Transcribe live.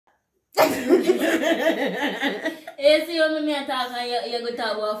You see when me talk and you go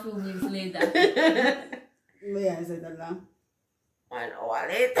talk about a few weeks later. Yeah, I said that long. 1 hour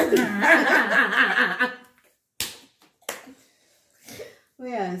later. What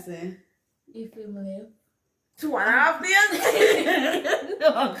you say? You feel me? 2.5 days? No,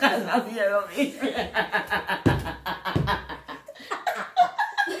 because I'm here on me.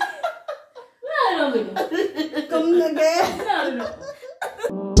 No. Come again. No.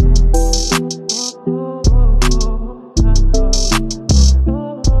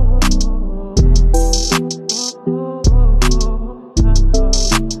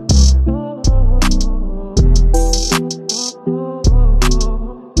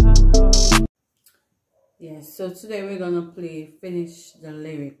 Yes, so today we're gonna play Finish the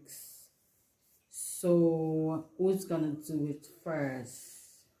Lyrics. So who's gonna do it first?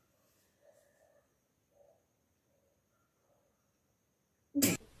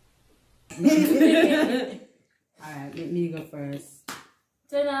 Alright, let me go first.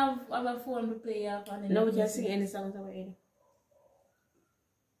 Then I have a phone to play up and No, we can sing any songs already.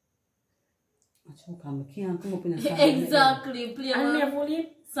 I can't come up in a song. Exactly, play I never leave.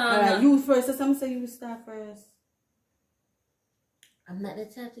 Alright, you first. So some say you start first. I'm not the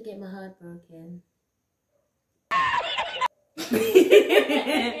type to get my heart broken.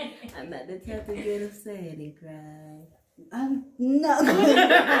 I'm not the type to get upset and cry. I'm not.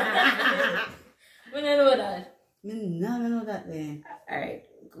 We don't know that. I know that there. Alright,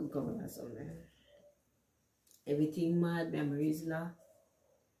 come on something. Everything mad, memories lost.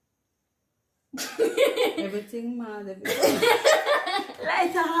 Everything mad, everything.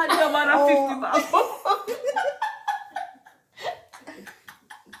 Like a hard job on a 50 bucks.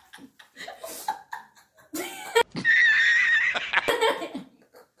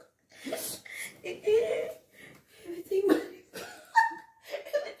 Everything mad.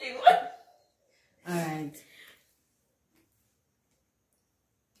 Everything mad. Alright.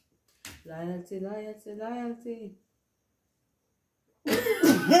 Loyalty, loyalty, loyalty.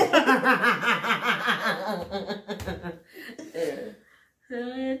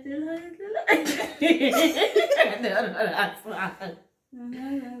 Loyalty. No, that's not.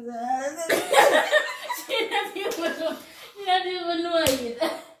 She not even know it.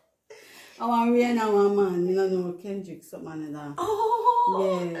 I want Rihanna, one man. You don't know Kendrick, something like that. Oh,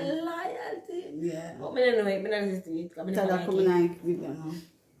 yeah. Loyalty. Yeah. Oh, I don't know. I don't listen to it. Tada, come like video now.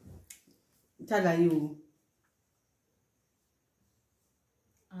 Tada, you.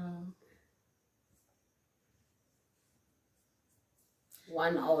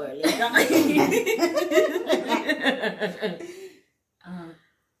 1 hour later.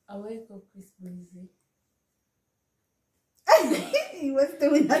 I wake up Chris Breezy. He was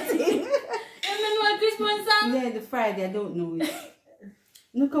doing that thing. You know what Christmas song? Yeah, the Friday, I don't know it.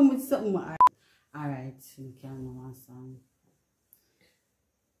 No, come with something more. Alright, you can know one song.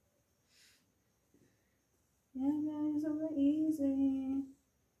 Yeah, guys, so easy.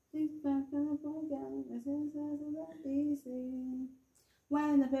 Think back on the program, this is so easy.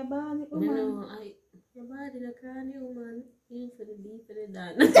 Wind up your body, woman. No, your body like a woman. In for the deep for the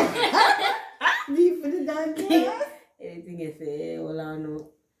done. Deep for the done, yes. Anything you say, all I know.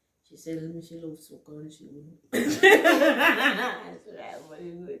 She said she loves soccer and she would. That's right, but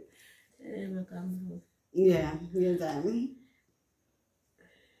it's good. Yeah, you're done.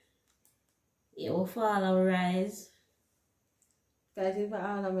 You will fall or rise. Fighting for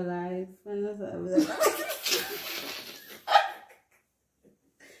all of my life.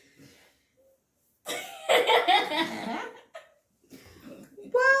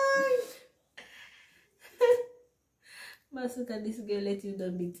 Why? Masuka, this girl let you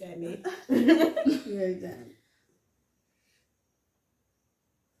down big time, eh? You're done.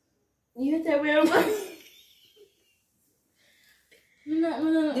 You tell me about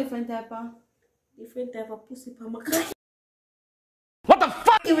No. Different type of. different type of pussy pa makai. What the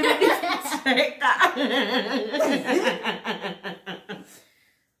fuck? You with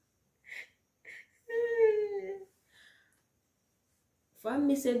From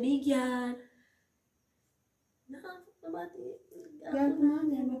me say big yard. No, nobody.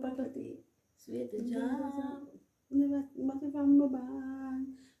 Never faculty. Sweet job. Never from my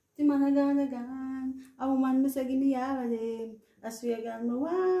band. The man again. A woman must give me all of them. I swear God, no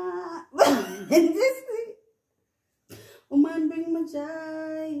one. Woman bring my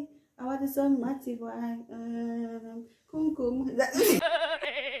joy. I want the sun, Matty boy. Kum.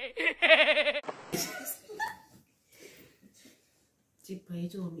 Chipa, you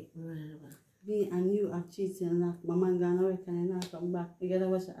told me. Me and you are cheating like my man gonna work and then I come back. You gotta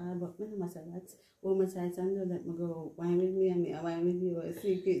watch the album. I don't matter that. Oh my child and do let me go. Wine with me and me, I wine with you. A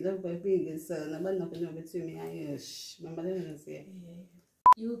secret love by big so nobody nothing know between me and you. Shh. Remember they don't say.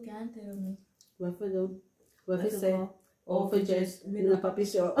 You can't tell me. What for them? What for What say? for? Or for just Me in no a puppy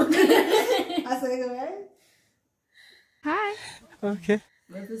show. I say go right? Hi. Okay.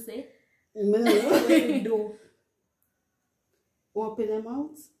 What to say? Me no know. What you do? Open them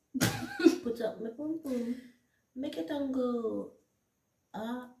out. Put up my pum pum. Make it and go.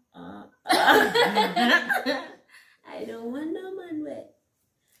 I don't want no man wet.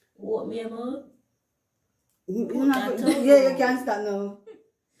 What me about? You Put not, that up. yeah, you can't start now.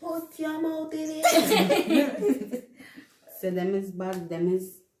 Put your mouth in it. So them is bad, them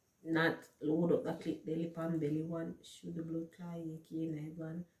is. Not load up the clip, the lip and belly one. Shoot the blood cry, you in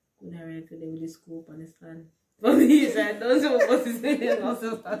heaven. Could I run for them with the scope and the stand? For me, I don't know what to say. I'm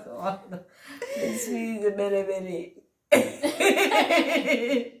also start to walk. It's me, the belly belly.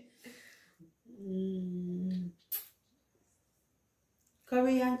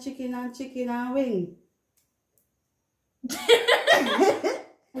 Korean chicken and wing.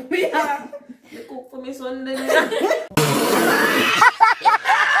 Yeah. They cook for me Sunday.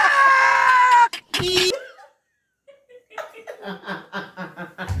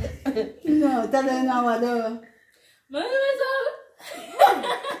 No, tell them now what do.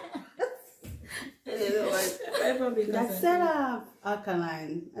 That's set up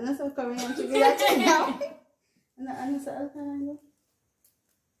alkaline. And that's what Korean chicken now. And that's alkaline.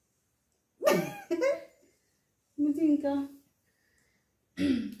 I think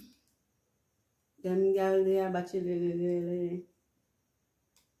them girl they are bachelor.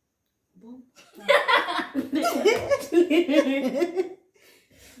 Boom.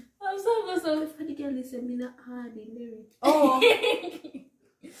 I'm so. For the girl, they say me not hard in there. Oh.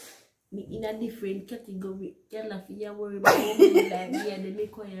 Me in a different category. Girl, if you worry about me like me and they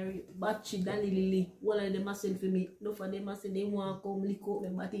make query batchy than lily. One of them must send for me. No for them must say they want to come lick up me,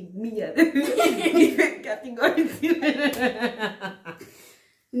 but it's me and different category.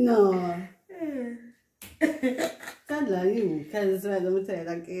 No. Can't lie you. Because let me tell you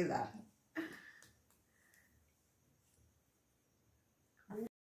that killer.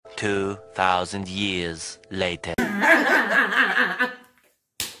 2,000 years later.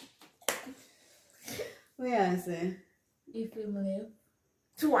 What you say? If we live.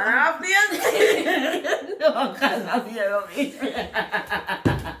 2.5 years? No, because I'm here of it.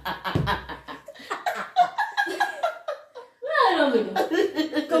 No.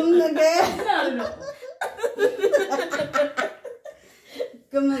 Come again. No.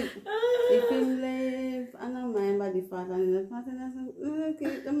 Come on. If you live, I don't mind by the fact and the fact and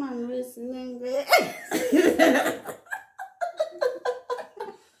keep the man listening.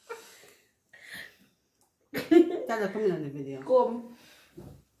 Tell her come in on the video. Come.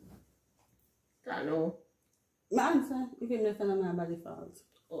 I know. My answer, if you live on my body fault.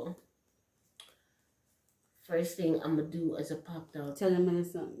 Oh. First thing I'm gonna do as a pop dog. Tell them the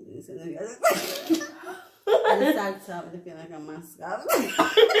song. I just start to feel like a mascot.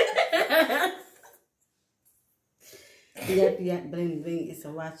 Yep, bling bling, it's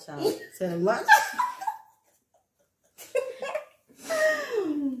a watch out. Tell them what?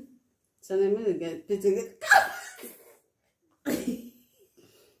 So they really get pretty good.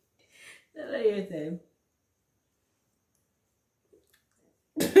 Tell her your time.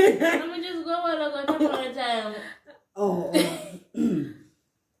 Let me just go while I got all the time. Oh.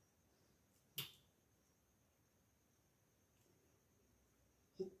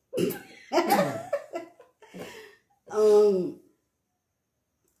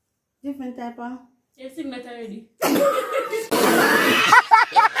 Different type of. You sing that already.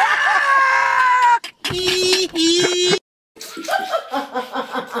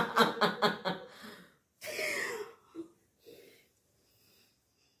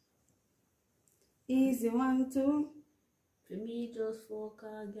 Easy 1, 2. For me, just fuck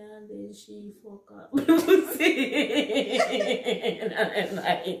her girl, then she fuck her pussy. And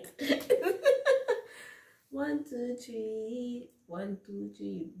night. 1, 2, 3. 1, 2,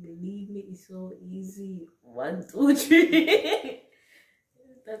 3. Believe me, it's so easy. 1, 2, 3.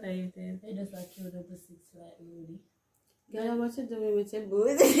 That's how you tell. I just like killed up a 6 like Rudy. Girl, what you doing with your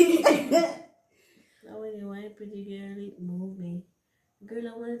booty? Now when you want a pretty girl, it move me. Girl, I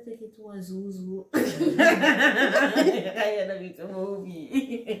want to take it to a zoo. I had a bit of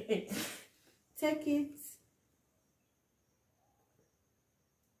movie. Take it.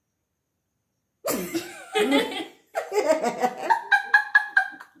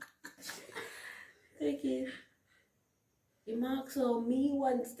 Take it. You Mark, so me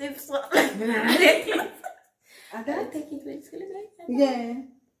one stiff so. I I got take it with skill bag. Yeah.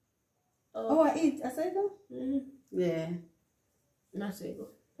 Oh, Oh, I eat. I said no. Yeah. not so go.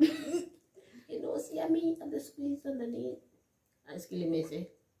 You know, see me at the squeeze underneath. I skill me say.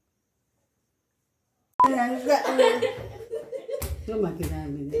 No making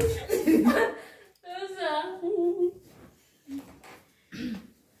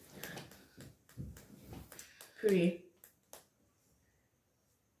Pray.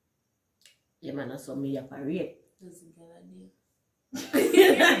 Yeah, man, I saw me a parade. Doesn't get a deal.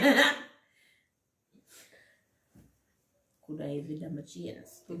 Could I even have a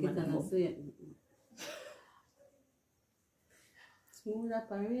chance? Look at that. Smooth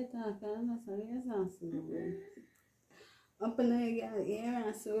apparatus, can I say smooth? Up in the ear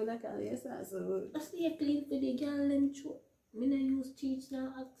and so like yes, so. I see a clean for the girl and show. Me no use teach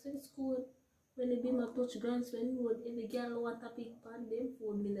now access school. When they be my touch grants when would every girl want to pick pan them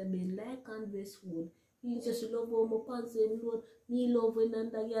phone, me no be like canvas food. You just love how my pants and load. Me love when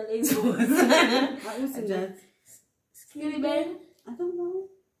another girl exposed. Who's that? Skilly Ben. I don't know.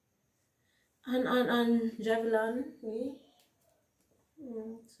 And Javelin. Me.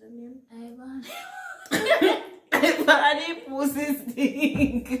 What's her name? Ivan. Everybody pussy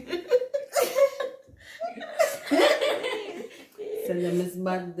stink. So them is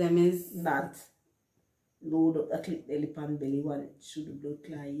bad, them is That. Load up a clip the lip and belly one should the blood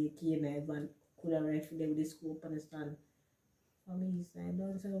clot. You can't even could have rifled them with the scope and the stand. For me, I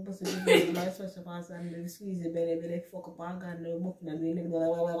don't say I'm supposed to be my special pass and then squeeze the belly, fuck up and gun, no book, and doing it.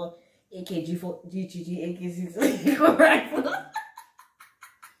 AKG for GGG, AK6 rifle.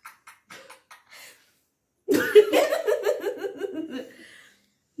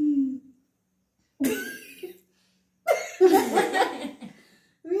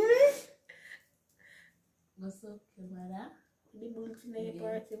 really? What's up, camera? The bullet in the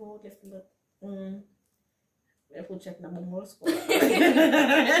party mode left but I put check number more score. What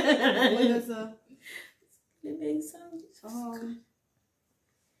is that? The big sound. Oh.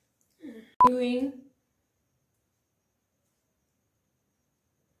 Ring.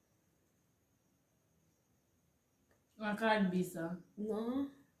 I can't be so. No.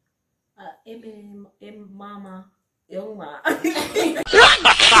 Mama. Young ma.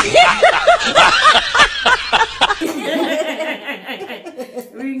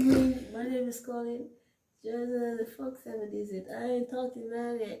 Ring. My name is Colin. Just the fuck 70s it. I ain't talking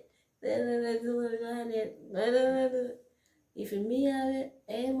about it. If me have it,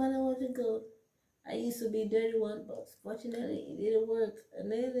 ain't man I want to go. I used to be dirty one, but fortunately it didn't work.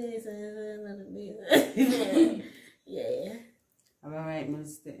 And then there's another yeah. Alright,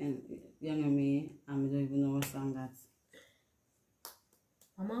 Mr. Young me, I don't even know what song that's.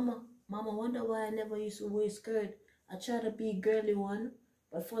 My mama wonder why I never used to wear skirt. I tried to be girly one,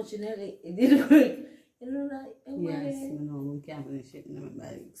 but fortunately it didn't work. You know that? Yes, you know, we can't put shit in my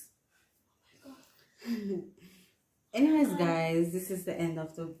bags. Oh my god. Anyways, guys, this is the end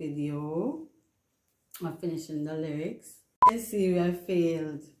of the video. I'm finishing the lyrics. Let's see, we have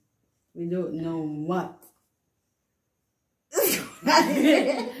failed. We don't know what.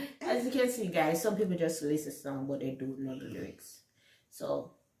 As you can see, guys, some people just listen to the song, but they don't know the lyrics.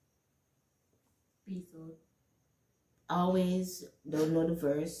 So, Peace out. always don't know the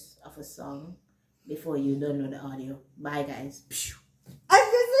verse of a song before you don't know the audio. Bye, guys. I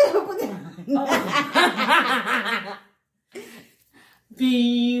just put it on.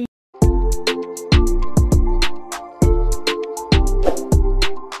 Peace.